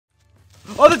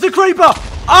Oh, there's a creeper!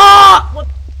 Ah! What?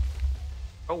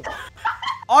 Oh.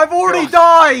 I've already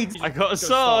died! I got a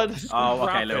sword. Oh,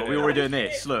 okay, look, we're already doing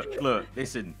this. Look,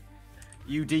 listen.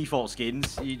 You default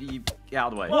skins, you get out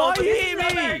of the way. Why are you hitting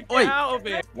me? Get out of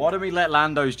it. Why don't we let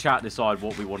Lando's chat decide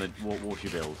what we wanted, what we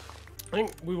should build? I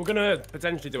think we were gonna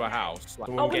potentially do a house. Like,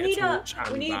 we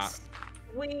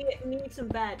need some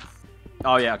beds.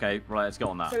 Oh yeah, okay, right, let's go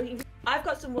on that. So I've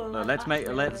got some wool. Let's make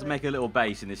a little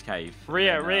base in this cave.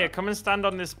 Rhea, come and stand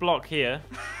on this block here.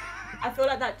 I feel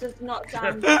like that does not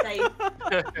sound safe.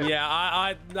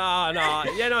 Yeah, no,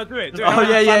 yeah, no, do it. Oh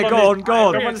yeah, go on.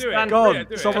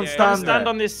 Someone stand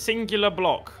on this singular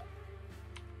block.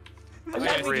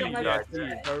 That's really good.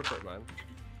 Go for it, man.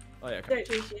 Oh yeah, okay.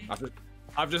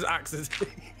 I've just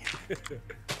accidentally.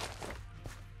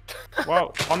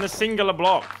 Well, on the singular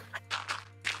block.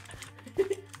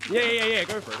 Yeah,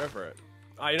 go for it.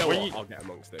 Oh, you know what? I'll get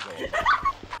amongst it.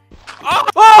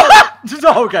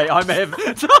 Oh, okay, I may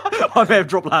have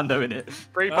dropped Lando in it.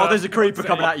 Oh, there's a creeper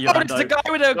coming at you, Lando. There's a guy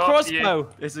with a crossbow.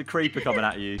 There's a creeper coming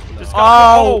at you.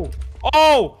 Oh!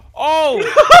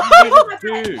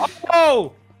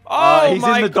 He's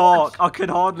in the dark. I can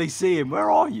hardly see him. Where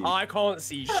are you? I can't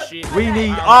see shit. We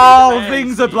need.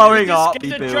 Things are blowing up.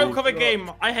 It's a joke of a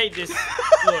game. I hate this.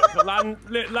 Look,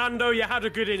 Lando, you had a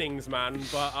good innings, man.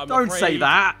 But don't say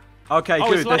that. Okay,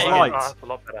 good. There's lights.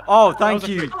 Oh, thank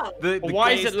you.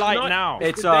 Why is it light now?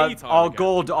 It's our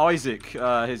god Isaac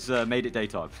has made it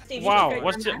daytime. Wow,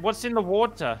 what's in the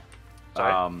water?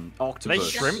 Octopus. They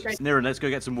shrimp. Niran, let's go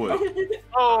get some wood.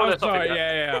 Oh, sorry.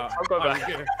 Yeah. I'll go back.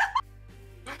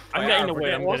 I'm getting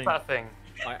away. What's that thing?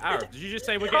 Arab, did you just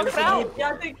say we're getting some wood?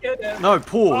 Yeah, I think killed him. No,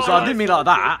 pause. I didn't mean like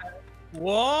that.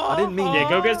 What? I didn't mean. Yeah,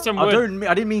 go get some wood.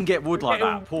 I didn't mean get wood like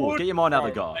that. Pause. Get your mind out of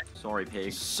the guard. Sorry,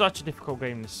 pig. Such a difficult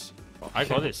game. This. I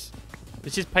got this.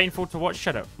 This is painful to watch.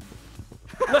 Shadow.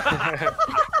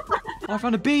 I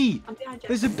found a bee.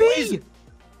 There's a bee.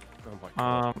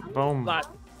 Boom.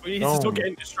 We need to stop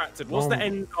getting distracted. What's the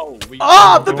end goal?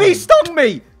 The bee stung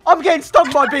me. I'm getting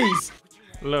stung by bees.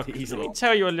 Look, let me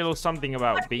tell you a little something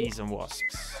about bees and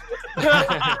wasps.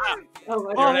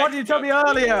 Why didn't you tell me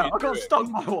earlier? I got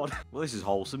stung by one. Well, this is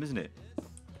wholesome, isn't it?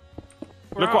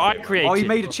 Look what I created. Oh, he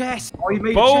made a chest.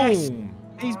 Boom.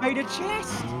 He's made a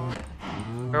chest.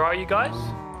 Where are you guys?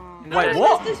 Wait,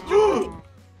 what?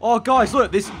 Oh, guys,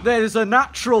 look. There's a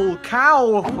natural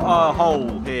cow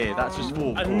hole here. That's just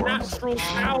full. A natural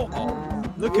cow hole?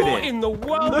 Look at it. What in the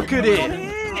world? Look at it.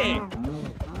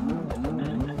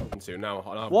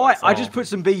 Why? I just put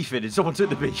some beef in and someone took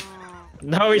the beef.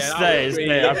 No, it's there. It's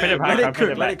there. I put it back.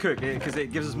 Let it cook, because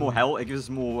it gives us more health. It gives us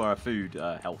more food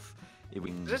health.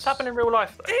 Does this happen in real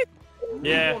life, though?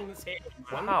 Yeah.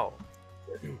 Wow.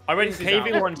 I went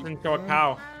caving once and saw a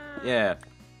cow. Yeah.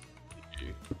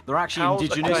 They're actually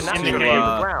indigenous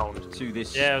to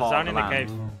this part of the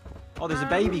land. Oh, there's a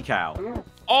baby cow.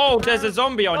 Oh, there's a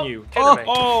zombie on you.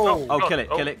 Oh, kill it.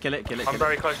 I'm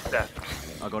very close to death.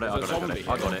 I got it.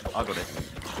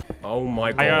 Oh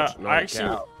my god.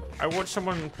 I watched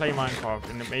someone play Minecraft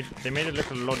and they made it look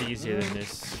a lot easier than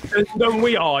this. Then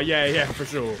we are, yeah, for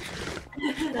sure.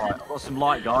 Right, I've got some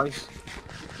light, guys.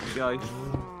 Here we go.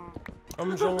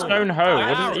 Stone hoe.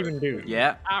 What does it even do?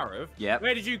 Yeah. Arab. Yeah.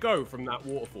 Where did you go from that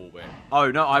waterfall bit?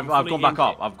 Oh no, I've gone back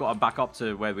up. I've got back up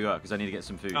to where we were because I need to get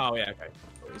some food. Oh yeah, okay.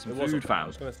 Get some food, fam. I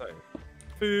was gonna say.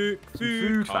 Food,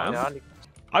 fam. Yeah,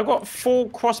 I've got 4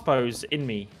 crossbows in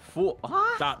me. 4?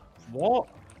 Huh? What?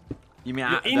 You mean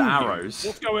the arrows?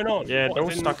 What's going on? Yeah, they're all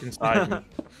stuck inside me.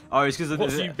 Oh, it's because the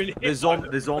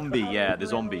zombie. Yeah, the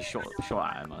zombie shot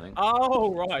at him, I think.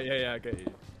 Oh right, yeah, I get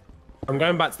you. I'm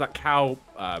going back to that cow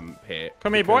pit.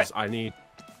 Come here, boy. I need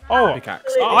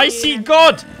pickaxe. Oh, I see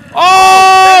God.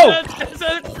 Oh! There's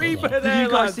a creeper there. Did you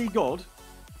guys see God?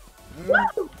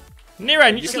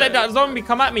 Niran, you just let that zombie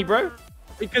come at me, bro.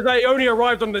 Because they only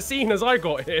arrived on the scene as I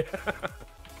got here.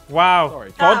 Wow.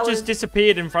 Sorry. God just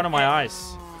disappeared in front of my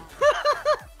eyes.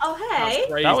 Oh, hey.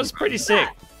 That was pretty sick.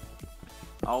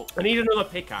 Oh, I need another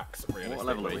pickaxe. What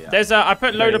level are we at? I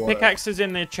put a load of pickaxes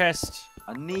in the chest.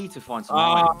 I need to find some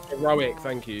iron. Heroic,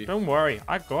 thank you. Don't worry,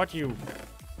 I got you.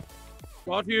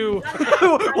 Got you.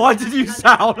 Why did you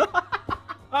sound?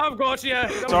 I've got you.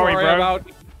 Don't Sorry, worry bro.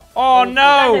 About... Oh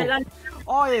no!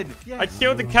 Iron. Yes. I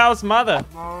killed the cow's mother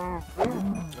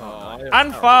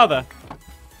and father.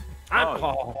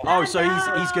 Oh, so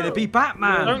he's gonna be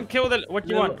Batman. Don't kill the. What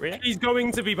do you want, Rhea? He's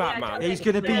going to be Batman. He's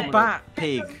gonna be Bat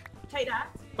Pig. Take that.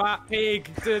 Bat Pig.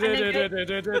 Bat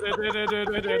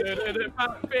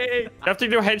Pig. You have to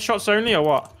do headshots only or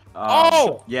what?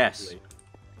 Oh! Yes.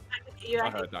 I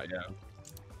heard that, yeah.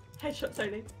 Headshots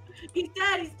only. He's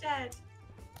dead, he's dead.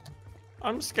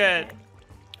 I'm scared.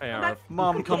 Hey,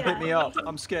 Mum, come pick me up.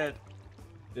 I'm scared.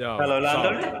 Yo, hello,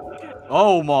 Lando.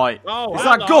 Oh my! Oh, is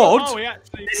that God? Oh,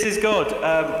 actually... This is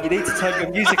God. You need to turn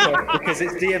your music off because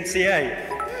it's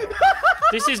DMCA.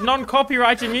 This is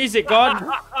non-copyrighted music, God.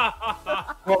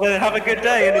 Well, then have a good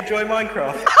day and enjoy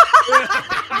Minecraft.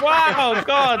 Wow,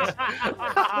 God.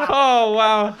 Oh,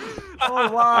 wow.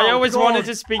 Oh wow! I always wanted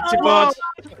to speak to God.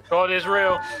 God is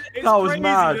real. That was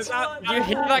mad. Did you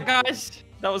hear that, guys?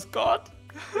 That was God.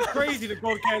 It's crazy that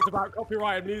God cares about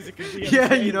copyrighted music and DMCA.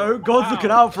 Yeah, you know, God's looking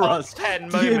out for us. 10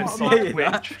 moments on DMCA,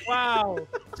 Twitch. Wow.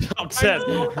 Top 10.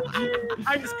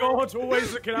 Thanks, God,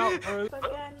 always looking out for us.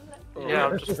 Yeah,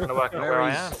 I'm just trying to work out where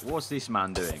I am. What's this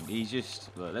man doing? He's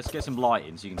just... Look, let's get some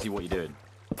lighting so you can see what you're doing.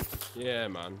 Yeah,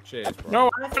 man. Cheers, bro.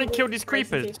 No, I haven't killed these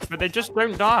creepers, but they just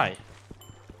don't die.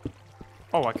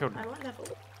 Oh, I killed them.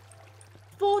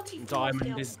 40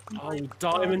 Diamond is... Oh,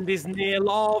 Diamond is near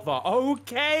lava.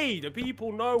 Okay, the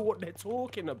people know what they're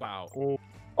talking about.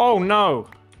 Oh, no.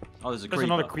 Oh, there's a There's creeper.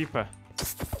 another creeper.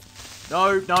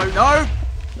 No, no, no!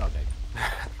 Okay.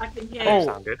 I can hear Oh.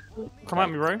 Sound good. Come at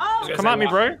me, bro. Oh, Come at me,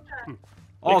 bro.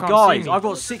 Oh, can't guys, see me. I've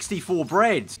got 64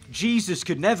 bread. Jesus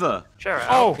could never. Share it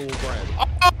out. Oh.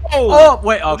 Oh,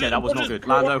 wait, okay, that was not good.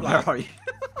 Lando, where are you?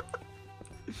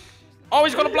 Oh,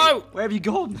 he's got to blow. Where have you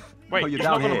gone? Wait, oh, you're he's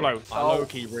down not going to here. blow. I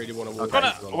low-key really want to walk Okay.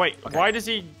 into them. Wait, why does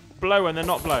he blow and then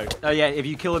not blow? Oh, yeah, if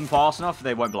you kill them fast enough,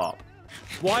 they won't blow up.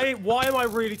 Why am I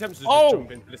really tempted to just Oh!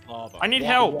 jump into this lava? I need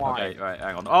help. Why? Okay, right,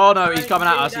 hang on. Oh, no, he's coming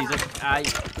at us. He's a...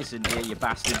 listen here, you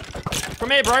bastard.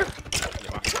 Come here, bro.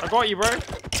 I got you, bro.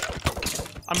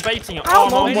 I'm baiting it. How Oh,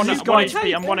 long I'm does on this 1 guy HP.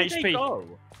 take? I'm 1 Where did they HP. go?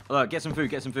 Look, get some food,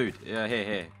 get some food. Yeah,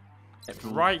 here.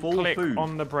 Right Full click food.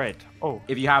 on the bread. Oh.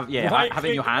 If you have, yeah, Right have it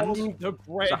in your click hand. on the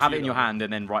bread, So have it you in your know. hand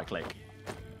and then right click.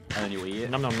 And then you'll eat it.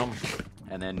 Nom nom nom.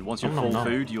 And then once you're Nom, full nom,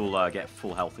 nom. food, you'll get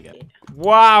full health again.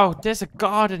 Wow, there's a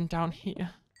garden down here.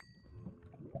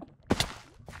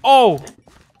 Oh!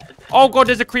 Oh god,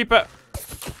 there's a creeper.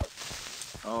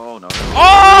 Oh no.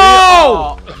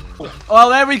 Oh! Well,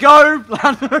 there we go.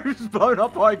 Lando's blown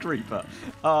up by a creeper.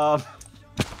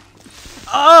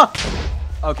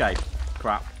 Okay.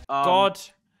 Crap. God,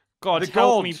 The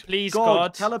help me, please,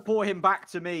 God. Teleport him back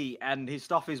to me, and his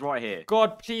stuff is right here.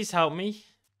 God, please help me.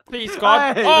 Please,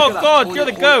 God. Hey, Oh look at that. God, you're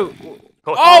the goat.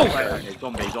 Oh! Okay,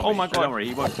 zombie. Oh my God. Don't worry,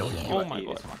 he won't kill you. Oh my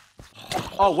God. It's fine.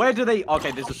 Oh, where do they?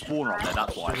 Okay, there's a spawner up there.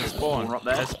 That's why. There's a spawner up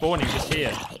there. They're spawning just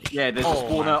here. Yeah, there's a Oh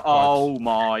spawner.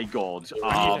 my God. Oh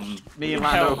my God. Me and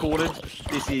Lando are Help. cornered.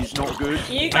 This is not good.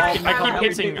 You I guys keep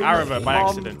hitting Aarava by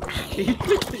accident.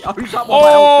 Oh, he's up on my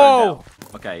health Oh!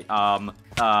 going down.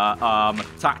 Okay,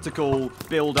 tactical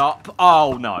build up.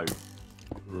 Oh no.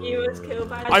 You was killed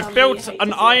by I've zombie, built hate an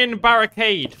to see iron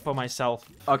barricade for myself.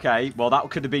 Okay, well that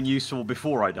could have been useful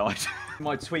before I died.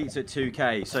 My tweet's at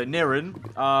 2K. So Niren,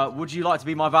 would you like to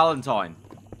be my Valentine?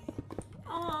 it.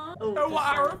 Aw. Oh, Oh,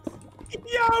 wow.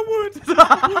 yeah,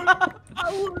 I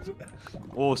would.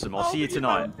 Awesome, I'll see you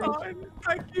tonight.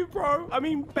 Thank you, bro. I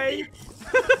mean, babe.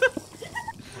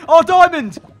 Oh,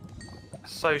 diamond!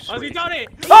 So sweet. Has he done it?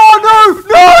 Oh no!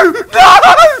 No! No!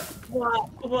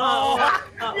 Wow.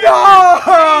 No!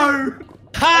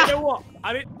 You know what?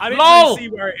 I didn't Lol. really see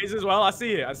where it is as well. I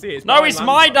see it. It's No, it's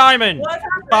my diamond. What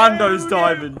happened? Lando's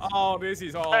diamond. Oh, this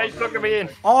is hard. Hey, he's looking me in.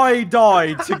 I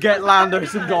died to get Lando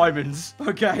some diamonds.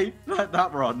 Okay, let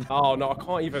that run. Oh no, I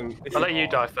can't even. I'll let you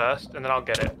die first, and then I'll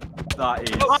get it. That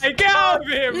is. Hey, get out of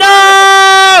here!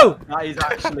 No! That is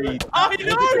actually. I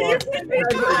know you did it.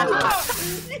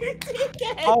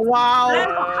 Oh wow!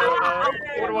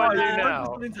 What do I do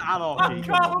now? Into I anarchy.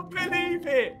 can't believe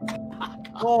it.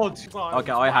 God.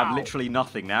 Okay, I have literally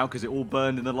nothing now because it all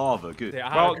burned in the lava. Good. Yeah,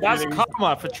 I had Well, a good that's innings.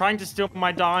 karma for trying to steal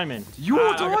my diamond. Your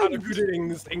I had a diamond. good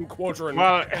innings in Quadrant.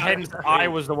 Well, hence I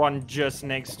was the one just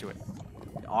next to it.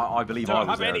 I believe I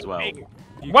was there as well.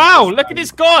 Wow, look at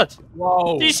this god!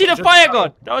 Whoa. Do you see the fire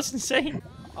god? That was insane.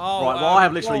 Oh, Right, well I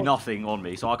have literally nothing on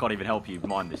me, so I can't even help you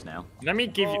mine this now. Let me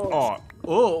give you. Oh,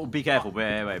 Oh, be careful!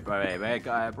 Wait,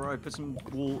 bro, put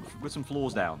some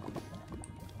floors down.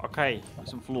 okay. Put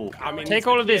some floor. I mean, Take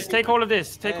all of this. Take all of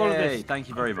this. Take all of Hey, this. thank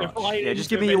you very much. I Yeah, just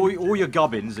give me all your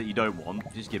gubbins that you don't want.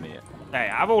 Just give me it. Hey,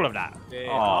 I have all of that.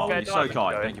 Oh, Okay, you're so diamond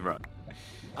kind. going. Thank you very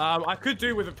much. I could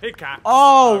do with a pickaxe.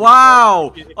 Oh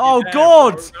wow! If you're Oh there,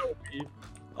 God! bro, that would be-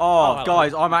 Oh hello.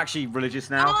 guys, I'm actually religious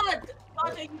now. God,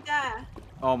 are you there?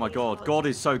 Oh my God, God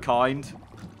is so kind.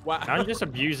 Wow. I'm just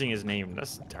abusing his name.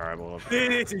 That's terrible.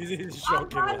 This is I'm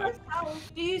shocking. by man.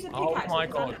 myself. Do you use a Oh pickaxe? my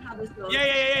Because I God. don't have a sword.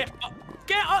 Yeah.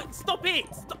 Get up! Stop it!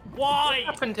 Why?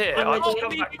 What happened here? I'm I like, just can't come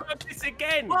believe back. you did this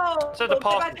again. Whoa. So the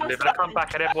well, past did I live, and I come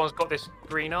back and everyone's got this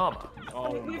green armor.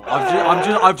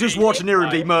 I've just watched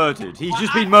Niran be murdered. He's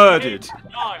just been murdered.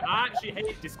 I actually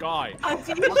hate this guy.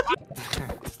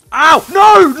 Ow!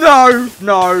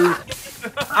 No!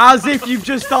 As if you've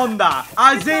just done that.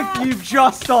 As if you've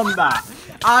just done that.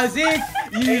 As if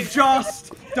you've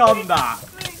just done that.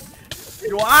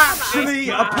 You're actually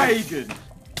a pagan.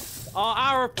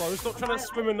 Our aarava, stop trying to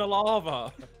swim in the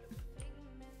lava.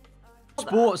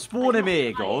 Spawn him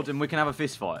here, God, and we can have a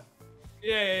fist fight.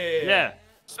 Yeah.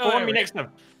 Spawn me next to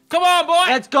him. Come on, boy!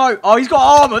 Let's go. Oh, he's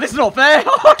got armor. This is not fair.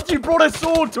 You brought a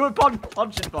sword to a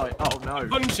punching fight. Oh, no.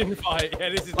 Punching fight. Yeah,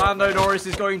 this is Lando Norris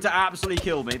is going to absolutely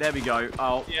kill me. There we go.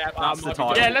 Oh, yeah, that's the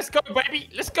time. Yeah, let's go, baby.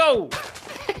 Let's go.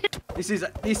 This is,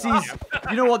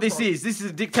 you know what this is? This is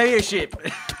a dictatorship.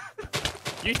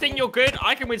 You think you're good?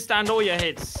 I can withstand all your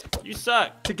hits. You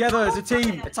suck. Together as a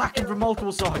team, attacking from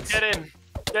multiple sides. Get in.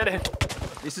 Get in.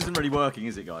 This isn't really working,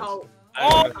 is it, guys?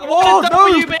 Oh, no,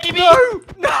 you baby.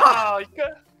 No.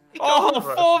 Oh,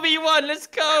 4v1. Let's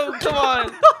go. Come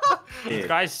on. You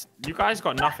guys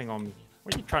got nothing on me.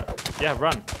 What are you trying? Yeah,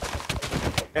 run.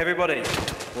 Everybody.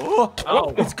 Oh,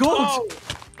 it's good.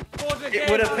 It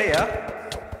would appear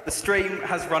the stream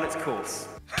has run its course.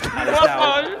 And it's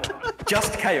now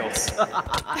just chaos.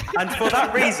 And for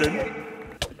that reason,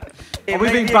 it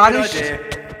may be a good idea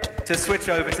to switch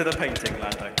over to the painting,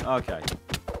 Lando. Okay.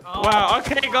 Wow,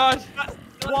 okay, God.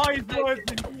 Wise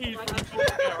words indeed.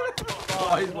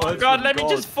 God, let me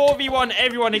just 4v1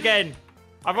 everyone again.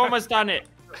 I've almost done it.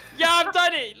 Yeah, I've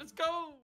done it. Let's go.